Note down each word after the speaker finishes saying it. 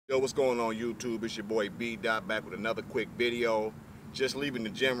Yo, what's going on YouTube? It's your boy B. Dot back with another quick video. Just leaving the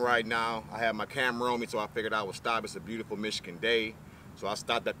gym right now. I have my camera on me, so I figured I would stop. It's a beautiful Michigan day. So I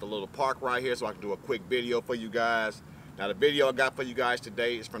stopped at the little park right here so I can do a quick video for you guys. Now the video I got for you guys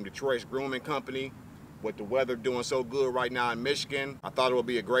today is from Detroit's Grooming Company. With the weather doing so good right now in Michigan, I thought it would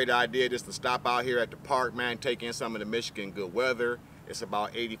be a great idea just to stop out here at the park, man, take in some of the Michigan good weather. It's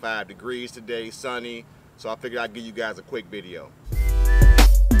about 85 degrees today, sunny. So I figured I'd give you guys a quick video.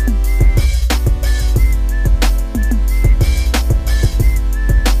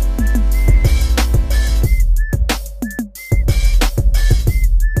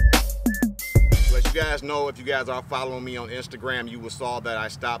 Know if you guys are following me on Instagram, you will saw that I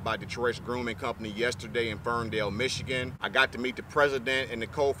stopped by Detroit's Grooming Company yesterday in Ferndale, Michigan. I got to meet the president and the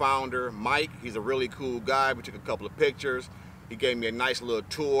co-founder, Mike. He's a really cool guy. We took a couple of pictures. He gave me a nice little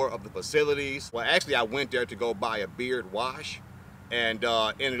tour of the facilities. Well, actually, I went there to go buy a beard wash and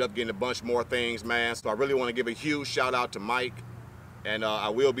ended up getting a bunch more things, man. So I really want to give a huge shout out to Mike. And I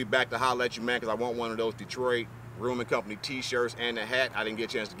will be back to holler at you, man, because I want one of those Detroit Grooming Company t-shirts and a hat. I didn't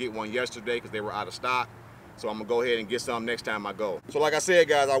get a chance to get one yesterday because they were out of stock. So I'm gonna go ahead and get some next time I go. So like I said,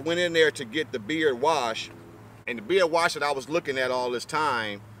 guys, I went in there to get the beard wash, and the beard wash that I was looking at all this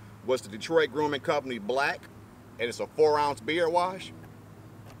time was the Detroit Grooming Company Black, and it's a 4-ounce beard wash.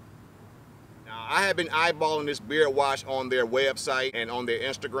 Now, I have been eyeballing this beard wash on their website and on their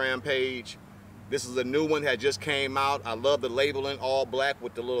Instagram page. This is a new one that just came out. I love the labeling, all black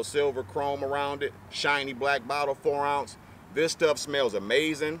with the little silver chrome around it. Shiny black bottle, 4-ounce. This stuff smells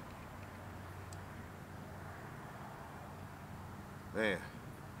amazing. Man,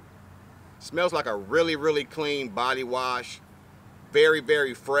 smells like a really, really clean body wash. Very,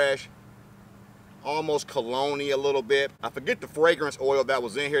 very fresh. Almost cologne-y a little bit. I forget the fragrance oil that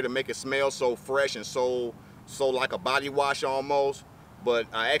was in here to make it smell so fresh and so like a body wash almost. But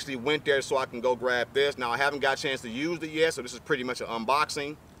I actually went there so I can go grab this. Now I haven't got a chance to use it yet, so this is pretty much an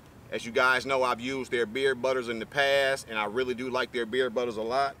unboxing. As you guys know, I've used their beard butters in the past, and I really do like their beard butters a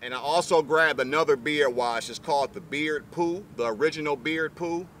lot. And I also grabbed another beard wash. It's called the Beard Poo, the original Beard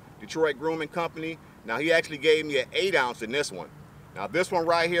Poo, Detroit Grooming Company. Now he actually gave me an 8-ounce in this one. Now this one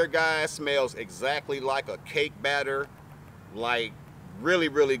right here, guys, smells exactly like a cake batter. Like really,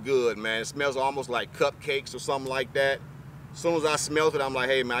 really good, man. It smells almost like cupcakes or something like that. As soon as I smelled it, I'm like,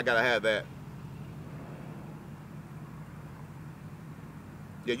 hey man, I gotta have that.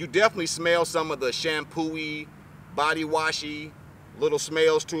 Yeah, you definitely smell some of the shampoo-y, body washy little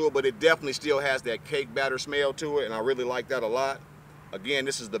smells to it, but it definitely still has that cake batter smell to it, and I really like that a lot. Again,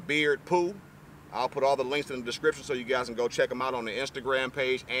 this is the Beard Poo. I'll put all the links in the description so you guys can go check them out on the Instagram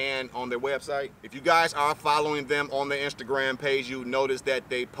page and on their website. If you guys are following them on their Instagram page, you noticed that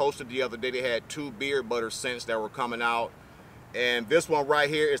they posted the other day they had 2 beard butter scents that were coming out. And this one right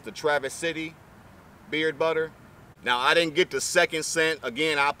here is the Traverse City beard butter. Now, I didn't get the second scent.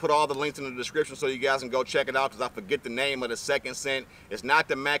 Again, I'll put all the links in the description so you guys can go check it out because I forget the name of the second scent. It's not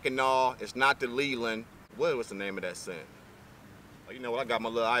the Mackinac, it's not the Leland. What was the name of that scent? Oh, you know what, I got my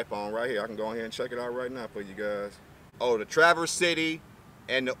little iPhone right here. I can go ahead and check it out right now for you guys. Oh, the Traverse City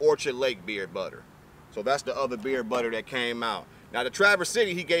and the Orchard Lake beard butter. So that's the other beard butter that came out. Now, the Traverse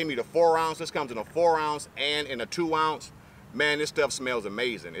City, he gave me the 4-ounce. This comes in a 4-ounce and in a 2-ounce. Man, this stuff smells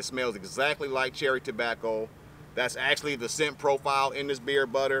amazing. It smells exactly like cherry tobacco. That's actually the scent profile in this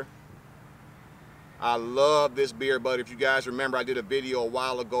beard butter. I love this beard butter. If you guys remember, I did a video a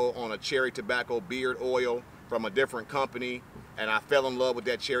while ago on a cherry tobacco beard oil from a different company, and I fell in love with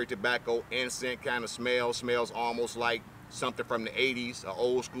that cherry tobacco incense kind of smell. Smells almost like something from the 80s, an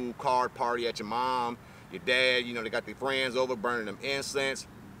old school card party at your mom, your dad, you know, they got their friends over burning them incense.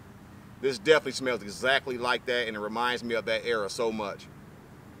 This definitely smells exactly like that, and it reminds me of that era so much.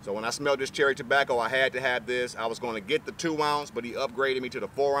 So when I smelled this cherry tobacco, I had to have this. I was going to get the 2-ounce, but he upgraded me to the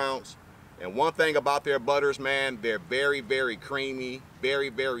 4-ounce. And one thing about their butters, man, they're very, very creamy, very,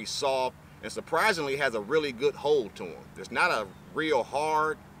 very soft, and surprisingly has a really good hold to them. It's not a real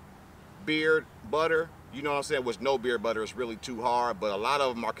hard beard butter. You know what I'm saying? With no beard butter, it's really too hard, but a lot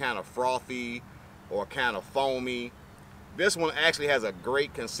of them are kind of frothy or kind of foamy. This one actually has a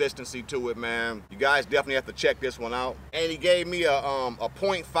great consistency to it, man. You guys definitely have to check this one out. And he gave me a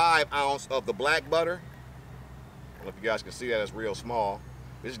 0.5 ounce of the black butter. I don't know if you guys can see that, it's real small.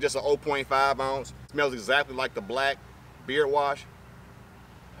 This is just a 0.5 ounce. It smells exactly like the black beard wash.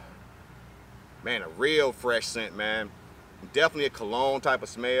 Man, a real fresh scent, man. Definitely a cologne type of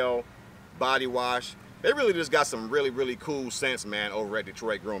smell, body wash. They really just got some really, really cool scents, man, over at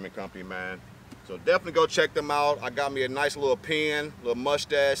Detroit Grooming Company, man. So definitely go check them out. I got me a nice little pen, little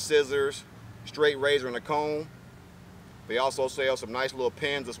mustache, scissors, straight razor, and a comb. They also sell some nice little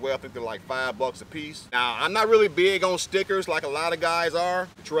pens as well. I think they're like $5 a piece. Now, I'm not really big on stickers like a lot of guys are.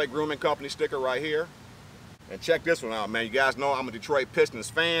 Detroit Grooming Company sticker right here. And check this one out, man. You guys know I'm a Detroit Pistons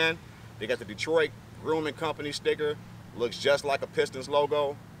fan. They got the Detroit Grooming Company sticker. Looks just like a Pistons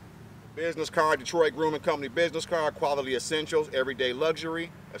logo. Business card, Detroit Grooming Company business card, quality essentials, everyday luxury.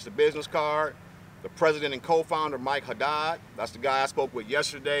 That's the business card. The president and co-founder, Mike Haddad. That's the guy I spoke with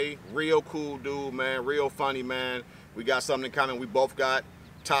yesterday. Real cool dude, man. Real funny, man. We got something in common. We both got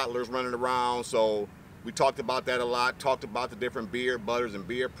toddlers running around, so we talked about that a lot. Talked about the different beard butters and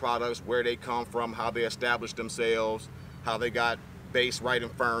beard products, where they come from, how they established themselves, how they got based right in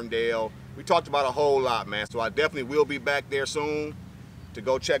Ferndale. We talked about a whole lot, man. So I definitely will be back there soon to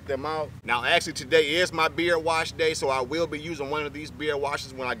go check them out. Now, actually today is my beard wash day, so I will be using one of these beard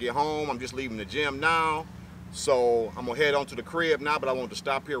washes when I get home. I'm just leaving the gym now, so I'm gonna head on to the crib now, but I wanted to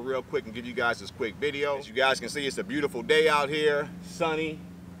stop here real quick and give you guys this quick video. As you guys can see, it's a beautiful day out here, sunny.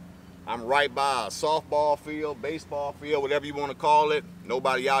 I'm right by a softball field, baseball field, whatever you want to call it.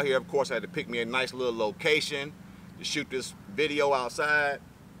 Nobody out here. Of course, I had to pick me a nice little location to shoot this video outside.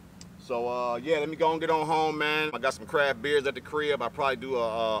 So yeah, let me go and get on home, man. I got some craft beers at the crib. I'll probably do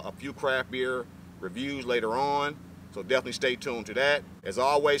a few craft beer reviews later on, so definitely stay tuned to that. As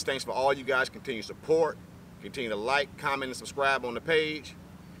always, thanks for all you guys' continued support. Continue to like, comment, and subscribe on the page.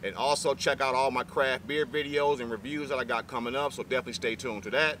 And also check out all my craft beer videos and reviews that I got coming up, so definitely stay tuned to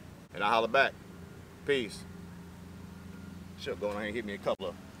that. And I'll holler back. Peace. Should go down and hit me a couple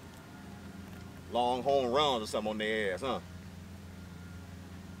of long home runs or something on their ass, huh?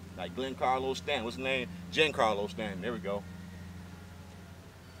 Like Giancarlo Stanton. What's his name? Giancarlo Stanton. There we go.